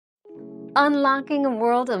unlocking a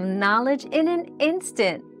world of knowledge in an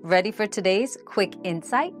instant. Ready for today's quick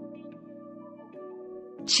insight?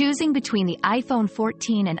 Choosing between the iPhone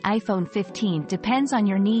 14 and iPhone 15 depends on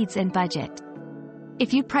your needs and budget.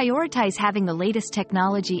 If you prioritize having the latest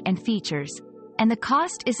technology and features, and the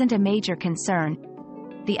cost isn't a major concern,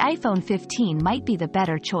 the iPhone 15 might be the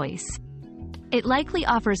better choice. It likely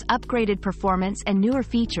offers upgraded performance and newer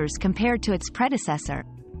features compared to its predecessor.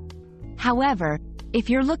 However, if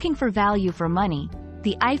you're looking for value for money,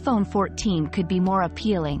 the iPhone 14 could be more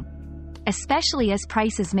appealing, especially as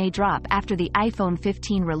prices may drop after the iPhone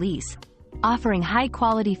 15 release, offering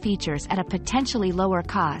high-quality features at a potentially lower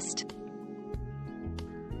cost.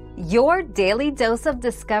 Your daily dose of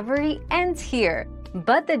discovery ends here,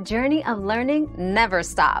 but the journey of learning never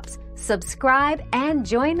stops. Subscribe and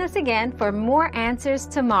join us again for more answers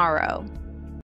tomorrow.